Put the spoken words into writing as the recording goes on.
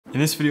In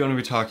this video, I'm going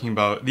to be talking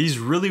about these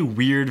really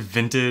weird,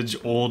 vintage,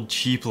 old,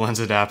 cheap lens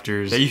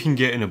adapters that you can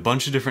get in a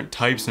bunch of different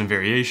types and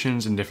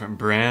variations and different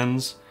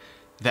brands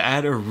that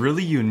add a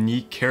really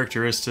unique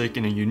characteristic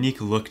and a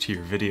unique look to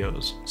your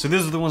videos. So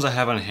these are the ones I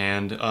have on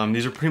hand.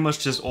 These are pretty much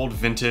just old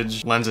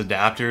vintage lens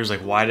adapters,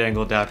 like wide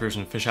angle adapters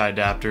and fisheye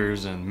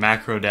adapters and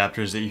macro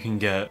adapters that you can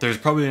get. There's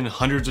probably in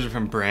hundreds of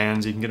different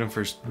brands. You can get them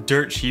for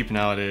dirt cheap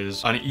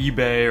nowadays on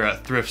eBay or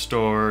at thrift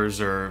stores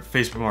or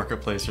Facebook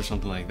Marketplace or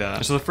something like that.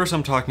 And so the first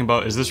I'm talking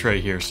about is this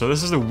right here. So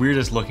this is the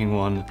weirdest looking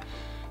one.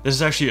 This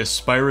is actually a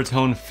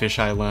Spiratone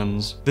fisheye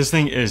lens. This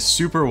thing is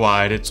super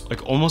wide. It's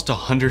like almost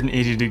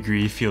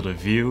 180-degree field of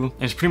view.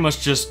 And it's pretty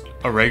much just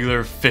a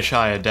regular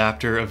fisheye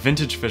adapter, a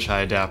vintage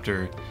fisheye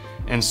adapter.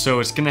 And so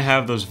it's gonna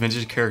have those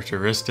vintage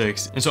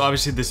characteristics. And so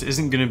obviously this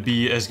isn't gonna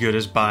be as good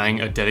as buying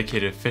a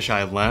dedicated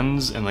fisheye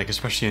lens, and like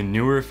especially a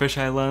newer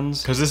fisheye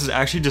lens, because this is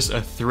actually just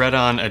a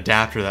thread-on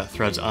adapter that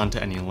threads onto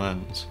any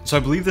lens. So I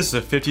believe this is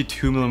a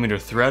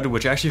 52mm thread,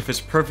 which actually fits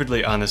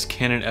perfectly on this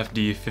Canon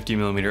FD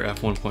 50mm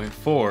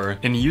f1.4.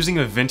 And using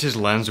a vintage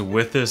lens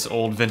with this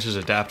old vintage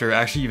adapter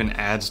actually even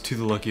adds to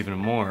the look even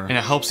more. And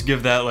it helps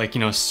give that, like,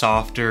 you know,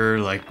 softer,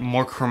 like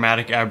more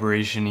chromatic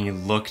aberration-y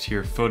look to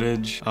your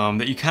footage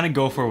that you kind of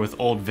go for with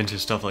old vintage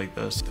stuff like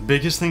this. The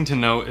biggest thing to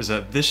note is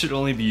that this should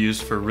only be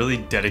used for really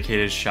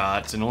dedicated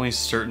shots and only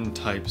certain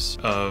types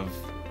of,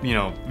 you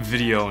know,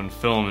 video and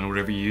film and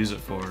whatever you use it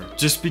for.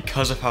 Just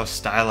because of how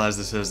stylized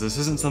this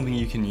isn't something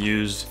you can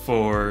use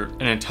for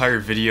an entire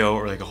video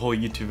or like a whole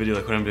YouTube video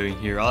like what I'm doing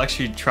here. I'll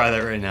actually try that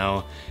right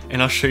now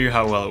and I'll show you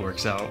how well it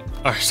works out.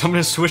 Alright, so I'm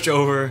gonna switch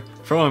over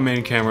from my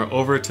main camera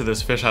over to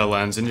this fisheye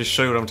lens and just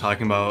show you what I'm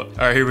talking about.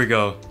 Alright, here we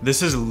go.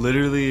 This is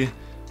literally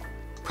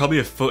probably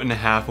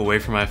 1.5 feet away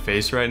from my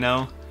face right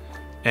now,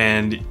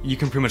 and you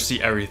can pretty much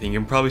see everything. You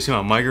can probably see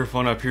my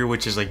microphone up here,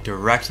 which is like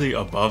directly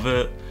above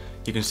it.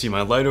 You can see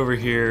my light over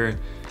here,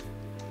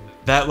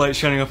 that light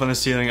shining up on the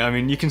ceiling. I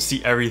mean, you can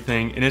see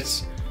everything, and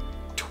it's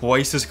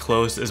twice as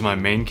close as my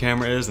main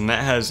camera is, and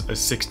that has a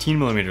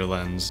 16mm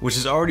lens, which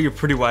is already a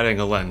pretty wide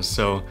angle lens.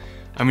 So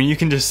I mean, you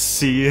can just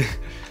see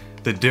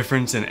the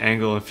difference in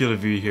angle and field of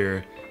view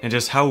here, and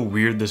just how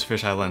weird this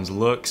fisheye lens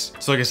looks.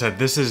 So like I said,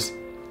 this is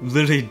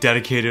literally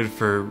dedicated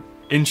for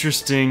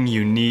interesting,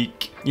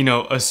 unique, you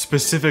know, a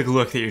specific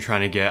look that you're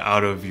trying to get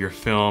out of your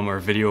film or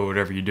video or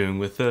whatever you're doing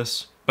with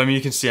this. But I mean,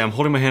 you can see I'm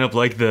holding my hand up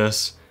like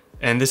this,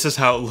 and this is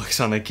how it looks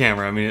on the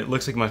camera. I mean, it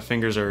looks like my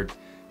fingers are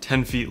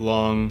 10 feet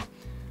long.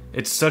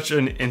 It's such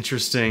an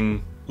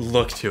interesting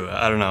look to it.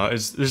 I don't know,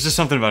 there's just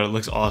something about it that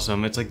looks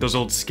awesome. It's like those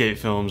old skate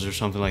films or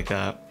something like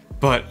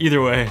that. But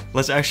either way,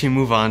 let's actually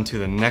move on to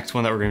the next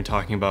one that we're going to be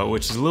talking about,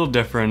 which is a little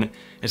different.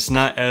 It's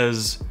not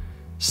as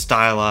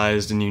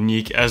stylized and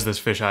unique as this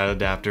fisheye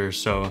adapter,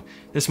 so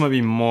this might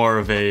be more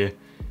of a,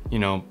 you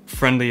know,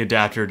 friendly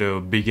adapter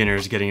to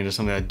beginners getting into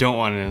something that don't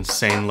want an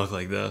insane look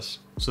like this.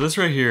 So this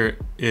right here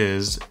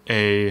is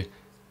a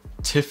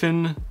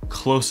Tiffen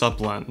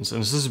close-up lens,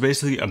 and this is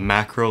basically a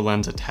macro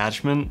lens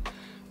attachment,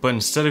 but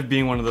instead of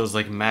being one of those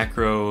like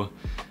macro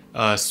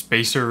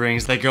spacer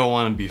rings that go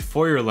on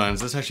before your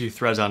lens, this actually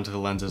threads onto the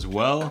lens as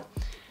well,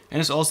 and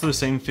it's also the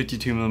same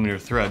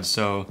 52mm thread,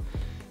 so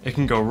it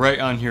can go right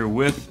on here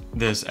with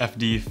this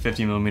FD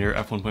 50mm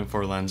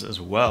f1.4 lens as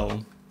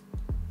well.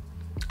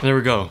 There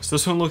we go. So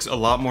this one looks a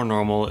lot more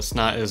normal. It's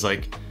not as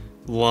like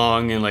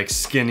long and like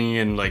skinny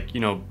and like,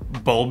 you know,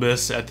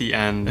 bulbous at the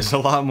end. It's a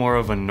lot more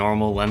of a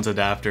normal lens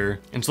adapter.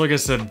 And so like I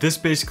said, this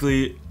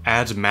basically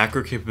adds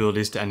macro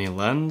capabilities to any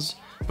lens,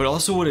 but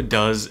also what it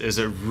does is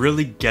it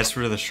really gets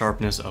rid of the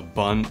sharpness a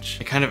bunch.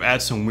 It kind of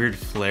adds some weird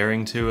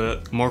flaring to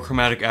it, more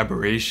chromatic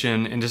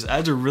aberration, and just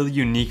adds a really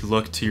unique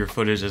look to your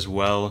footage as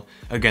well.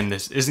 Again,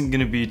 this isn't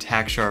gonna be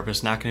tack sharp,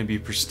 it's not gonna be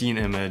pristine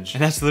image,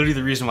 and that's literally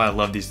the reason why I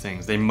love these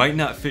things. They might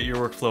not fit your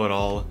workflow at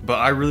all, but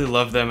I really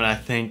love them, and I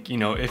think, you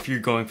know, if you're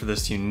going for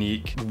this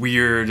unique,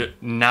 weird,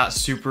 not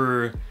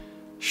super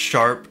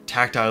sharp,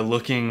 tactile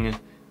looking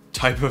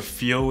type of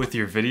feel with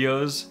your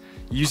videos,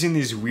 using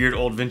these weird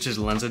old vintage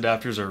lens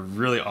adapters are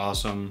really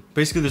awesome.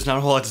 Basically, there's not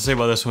a whole lot to say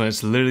about this one.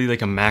 It's literally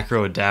like a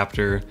macro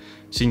adapter,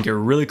 so you can get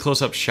really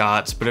close-up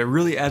shots, but it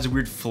really adds a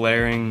weird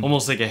flaring,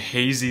 almost like a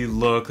hazy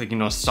look, like, you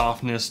know,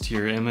 softness to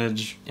your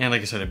image. And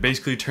like I said, it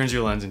basically turns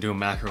your lens into a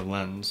macro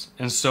lens.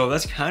 And so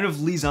that's kind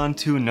of leads on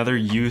to another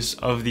use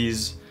of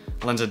these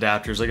lens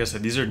adapters. Like I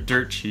said, these are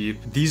dirt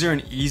cheap. These are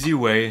an easy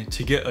way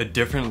to get a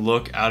different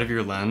look out of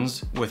your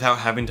lens without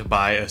having to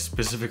buy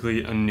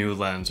specifically a new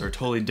lens or a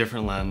totally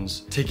different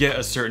lens to get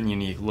a certain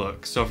unique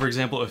look. So for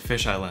example, a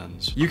fisheye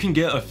lens. You can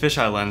get a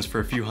fisheye lens for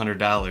a few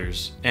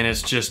 $100s, and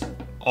it's just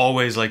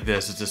always like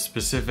this. It's a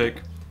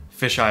specific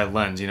fisheye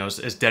lens, you know,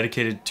 it's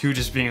dedicated to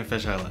just being a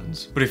fisheye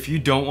lens. But if you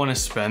don't want to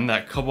spend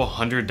that couple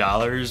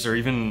 $100s or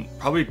even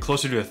probably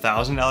closer to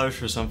 $1,000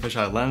 for some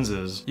fisheye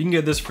lenses, you can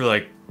get this for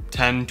like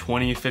 10,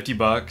 20, 50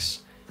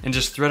 bucks and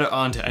just thread it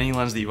onto any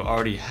lens that you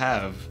already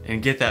have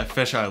and get that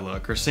fisheye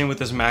look. Or same with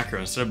this macro.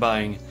 Instead of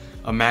buying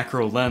a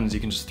macro lens, you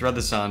can just thread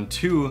this on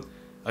to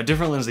a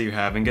different lens that you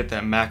have and get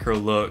that macro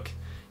look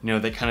you know,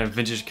 that kind of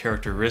vintage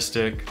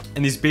characteristic.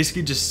 And these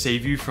basically just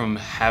save you from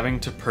having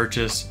to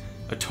purchase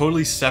a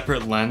totally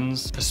separate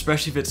lens,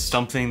 especially if it's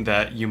something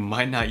that you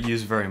might not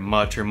use very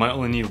much or might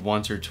only need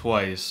once or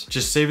twice.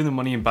 Just saving the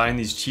money and buying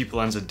these cheap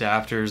lens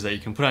adapters that you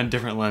can put on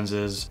different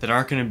lenses that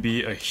aren't going to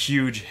be a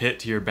huge hit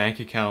to your bank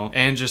account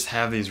and just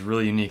have these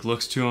really unique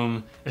looks to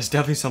them is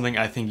definitely something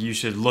I think you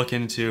should look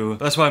into.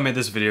 That's why I made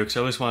this video, because I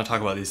always want to talk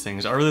about these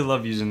things. I really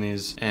love using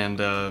these, and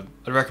I'd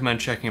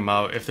recommend checking them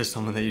out if there's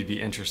something that you'd be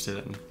interested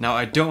in. Now,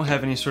 I don't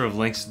have any sort of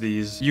links to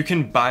these. You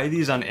can buy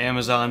these on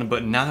Amazon,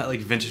 but not like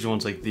vintage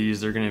ones like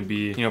these. They're going to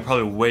be, you know,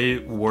 probably way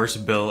worse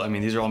built. I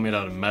mean, these are all made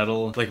out of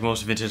metal, like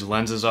most vintage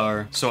lenses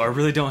are. So I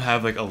really don't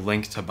have like a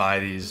link to buy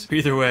these. But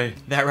either way,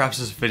 that wraps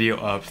this video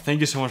up.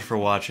 Thank you so much for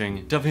watching.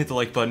 Definitely hit the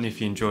like button if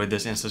you enjoyed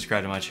this and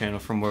subscribe to my channel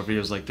for more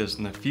videos like this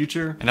in the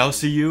future. And I'll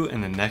see you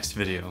in the next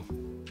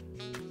video.